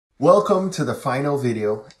Welcome to the final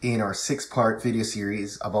video in our 6-part video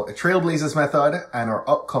series about the Trailblazers Method and our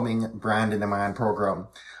upcoming Brand in Demand program.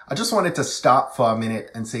 I just wanted to stop for a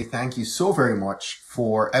minute and say thank you so very much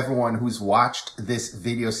for everyone who's watched this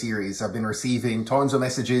video series. I've been receiving tons of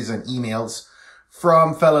messages and emails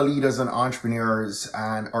from fellow leaders and entrepreneurs,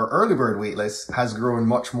 and our early bird waitlist has grown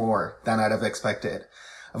much more than I'd have expected.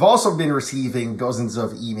 I've also been receiving dozens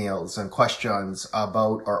of emails and questions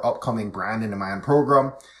about our upcoming Brand in Demand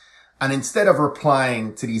program. And instead of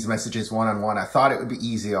replying to these messages one-on-one, I thought it would be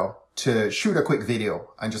easier to shoot a quick video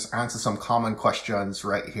and just answer some common questions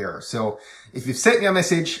right here. So if you've sent me a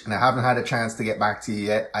message and I haven't had a chance to get back to you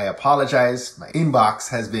yet, I apologize. My inbox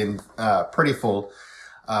has been pretty full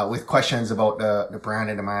with questions about the Brand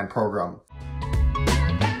in Demand program.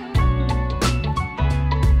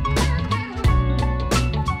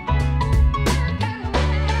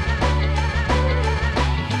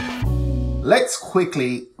 Let's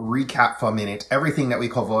quickly recap for a minute everything that we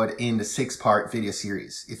covered in the 6-part video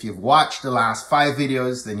series. If you've watched the last 5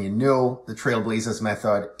 videos, then you know the Trailblazers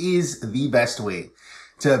Method is the best way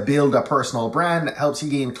to build a personal brand that helps you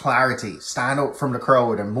gain clarity, stand out from the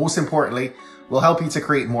crowd, and most importantly, will help you to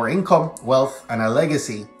create more income, wealth, and a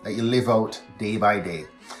legacy that you live out day by day.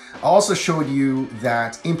 I also showed you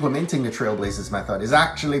that implementing the Trailblazers Method is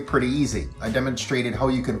actually pretty easy. I demonstrated how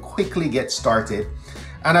you can quickly get started,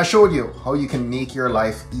 and I showed you how you can make your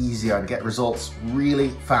life easier and get results really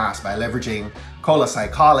fast by leveraging color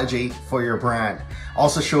psychology for your brand.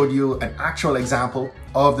 Also showed you an actual example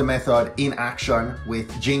of the method in action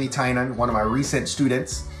with Jamie Tynan, one of my recent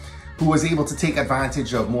students, who was able to take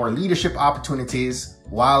advantage of more leadership opportunities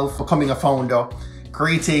while becoming a founder,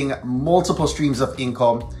 creating multiple streams of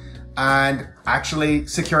income, and actually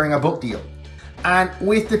securing a book deal. And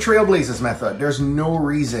with the Trailblazers Method, there's no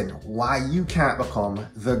reason why you can't become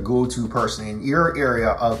the go-to person in your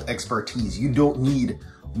area of expertise. You don't need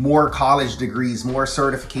more college degrees, more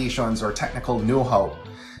certifications, or technical know-how.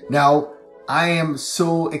 Now, I am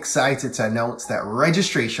so excited to announce that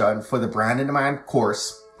registration for the Brand in Demand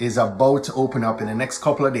course is about to open up in the next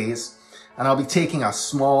couple of days, and I'll be taking a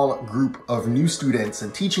small group of new students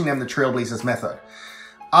and teaching them the Trailblazers Method.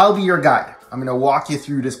 I'll be your guide. I'm going to walk you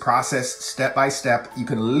through this process step by step. You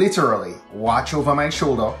can literally watch over my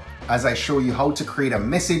shoulder as I show you how to create a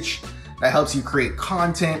message that helps you create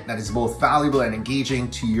content that is both valuable and engaging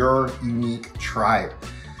to your unique tribe.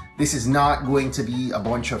 This is not going to be a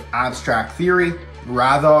bunch of abstract theory.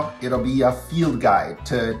 Rather, it'll be a field guide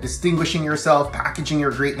to distinguishing yourself, packaging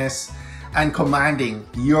your greatness, and commanding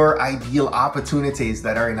your ideal opportunities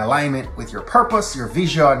that are in alignment with your purpose, your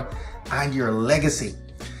vision, and your legacy.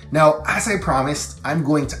 Now, as I promised, I'm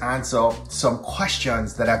going to answer some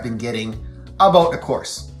questions that I've been getting about the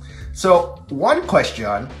course. So one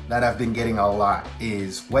question that I've been getting a lot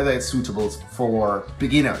is whether it's suitable for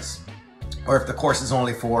beginners or if the course is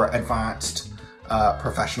only for advanced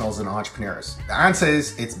professionals and entrepreneurs. The answer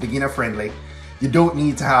is it's beginner friendly. You don't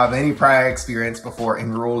need to have any prior experience before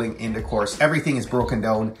enrolling in the course. Everything is broken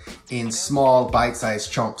down in small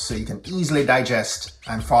bite-sized chunks so you can easily digest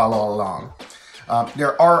and follow along.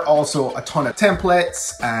 There are also a ton of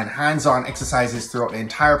templates and hands-on exercises throughout the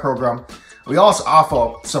entire program. We also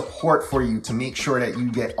offer support for you to make sure that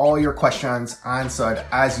you get all your questions answered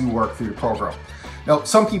as you work through the program. Now,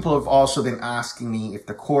 some people have also been asking me if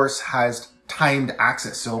the course has timed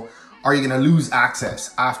access. So are you going to lose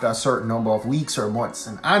access after a certain number of weeks or months?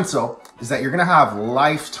 And the answer is that you're going to have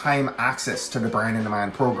lifetime access to the Brand in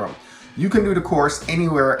Demand program. You can do the course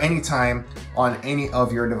anywhere, anytime, on any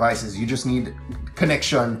of your devices. You just need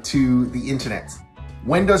connection to the internet.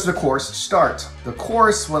 When does the course start? The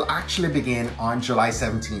course will actually begin on July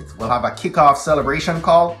 17th. We'll have a kickoff celebration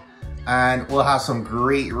call, and we'll have some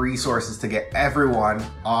great resources to get everyone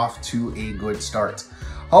off to a good start.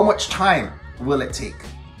 How much time will it take?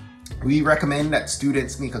 We recommend that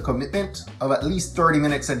students make a commitment of at least 30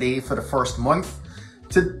 minutes a day for the first month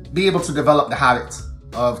to be able to develop the habit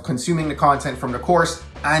of consuming the content from the course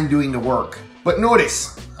and doing the work. But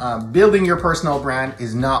notice, building your personal brand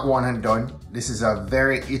is not one and done. This is a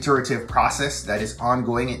very iterative process that is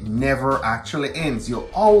ongoing. It never actually ends. You'll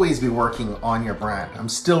always be working on your brand. I'm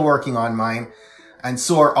still working on mine, and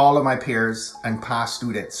so are all of my peers and past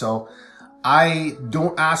students. So I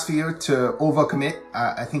don't ask for you to overcommit.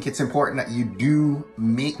 I think it's important that you do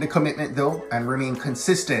make the commitment though and remain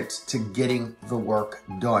consistent to getting the work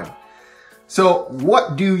done. So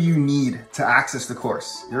what do you need to access the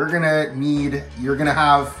course? You're gonna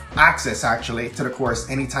have access actually to the course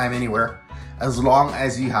anytime, anywhere, as long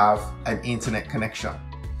as you have an internet connection.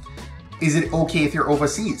 Is it okay if you're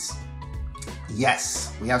overseas?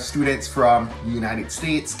 Yes, we have students from the United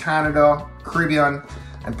States, Canada, Caribbean,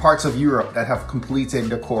 and parts of Europe that have completed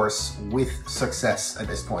the course with success at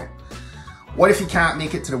this point. What if you can't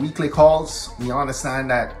make it to the weekly calls? We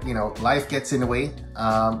understand that, life gets in the way.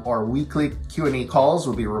 Our weekly Q&A calls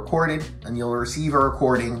will be recorded, and you'll receive a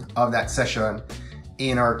recording of that session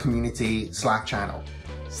in our community Slack channel.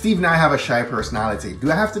 Steve and I have a shy personality.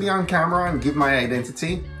 Do I have to be on camera and give my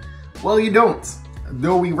identity? Well, you don't.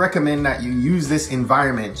 Though we recommend that you use this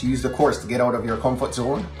environment, use the course to get out of your comfort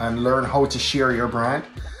zone and learn how to share your brand.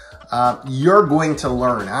 You're going to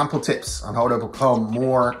learn ample tips on how to become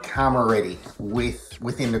more camera ready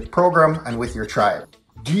within the program and with your tribe.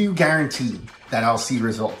 Do you guarantee that I'll see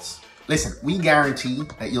results? Listen, we guarantee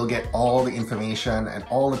that you'll get all the information and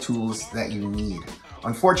all the tools that you need.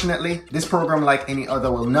 Unfortunately, this program, like any other,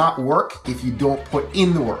 will not work if you don't put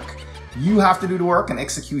in the work. You have to do the work and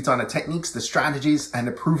execute on the techniques, the strategies, and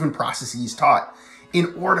the proven processes taught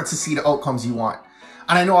in order to see the outcomes you want.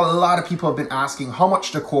 And I know a lot of people have been asking how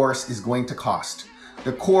much the course is going to cost.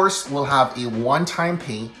 The course will have a one-time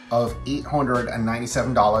pay of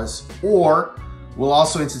 $897, or we'll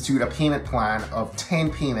also institute a payment plan of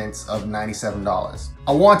 10 payments of $97.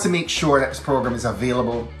 I want to make sure that this program is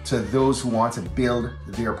available to those who want to build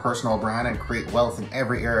their personal brand and create wealth in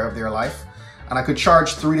every area of their life. And I could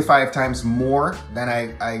charge 3 to 5 times more than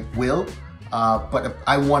I will. But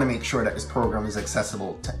I want to make sure that this program is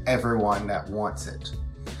accessible to everyone that wants it.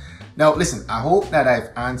 Now, listen, I hope that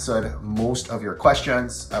I've answered most of your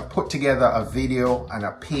questions. I've put together a video and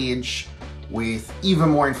a page with even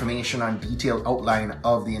more information on detailed outline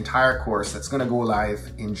of the entire course that's going to go live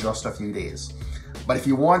in just a few days. But if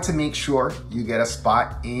you want to make sure you get a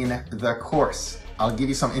spot in the course, I'll give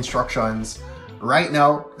you some instructions right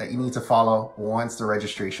now that you need to follow once the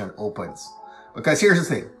registration opens. Because here's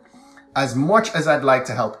the thing. As much as I'd like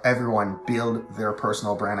to help everyone build their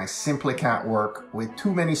personal brand, I simply can't work with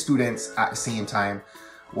too many students at the same time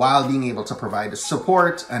while being able to provide the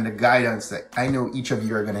support and the guidance that I know each of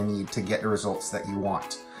you are going to need to get the results that you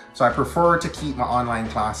want. So I prefer to keep my online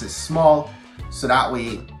classes small, so that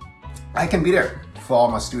way I can be there for all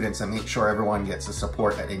my students and make sure everyone gets the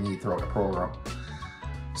support that they need throughout the program.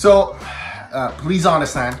 So please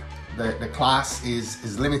understand the class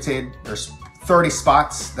is limited. There's 30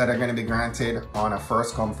 spots that are going to be granted on a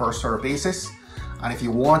first come, first serve basis. And if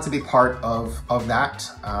you want to be part of that,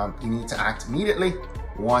 you need to act immediately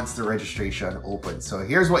once the registration opens. So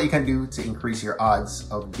here's what you can do to increase your odds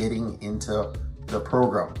of getting into the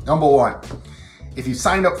program. Number 1, if you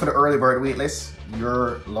signed up for the early bird waitlist,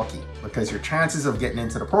 you're lucky because your chances of getting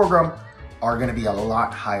into the program are going to be a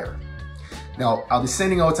lot higher. Now, I'll be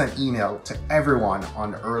sending out an email to everyone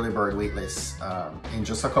on the early bird waitlist in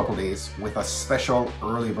just a couple days with a special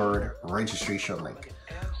early bird registration link.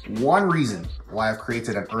 One reason why I've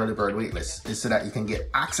created an early bird waitlist is so that you can get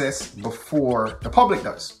access before the public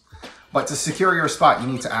does. But to secure your spot, you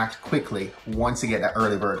need to act quickly once you get that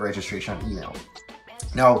early bird registration email.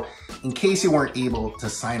 Now, in case you weren't able to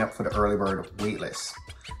sign up for the early bird waitlist,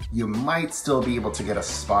 you might still be able to get a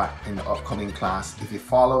spot in the upcoming class if you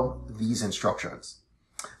follow these instructions.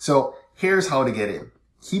 So here's how to get in.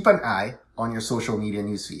 Keep an eye on your social media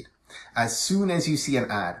newsfeed. As soon as you see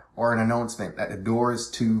an ad or an announcement that the doors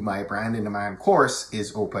to my Brand in Demand course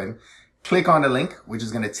is open, click on the link, which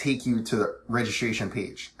is going to take you to the registration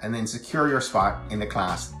page, and then secure your spot in the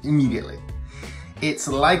class immediately. It's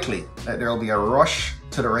likely that there will be a rush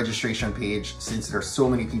to the registration page since there's so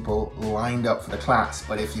many people lined up for the class.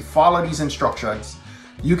 But if you follow these instructions,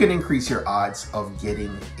 you can increase your odds of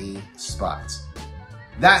getting a spot.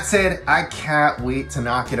 That said, I can't wait to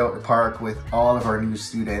knock it out the park with all of our new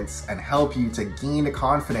students and help you to gain the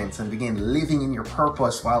confidence and begin living in your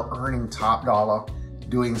purpose while earning top dollar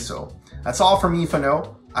doing so. That's all for me for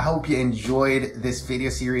now. I hope you enjoyed this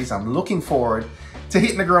video series. I'm looking forward to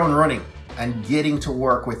hitting the ground running and getting to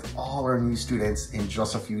work with all our new students in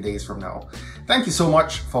just a few days from now. Thank you so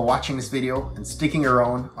much for watching this video and sticking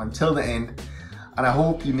around until the end. And I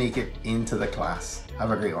hope you make it into the class.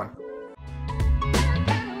 Have a great one.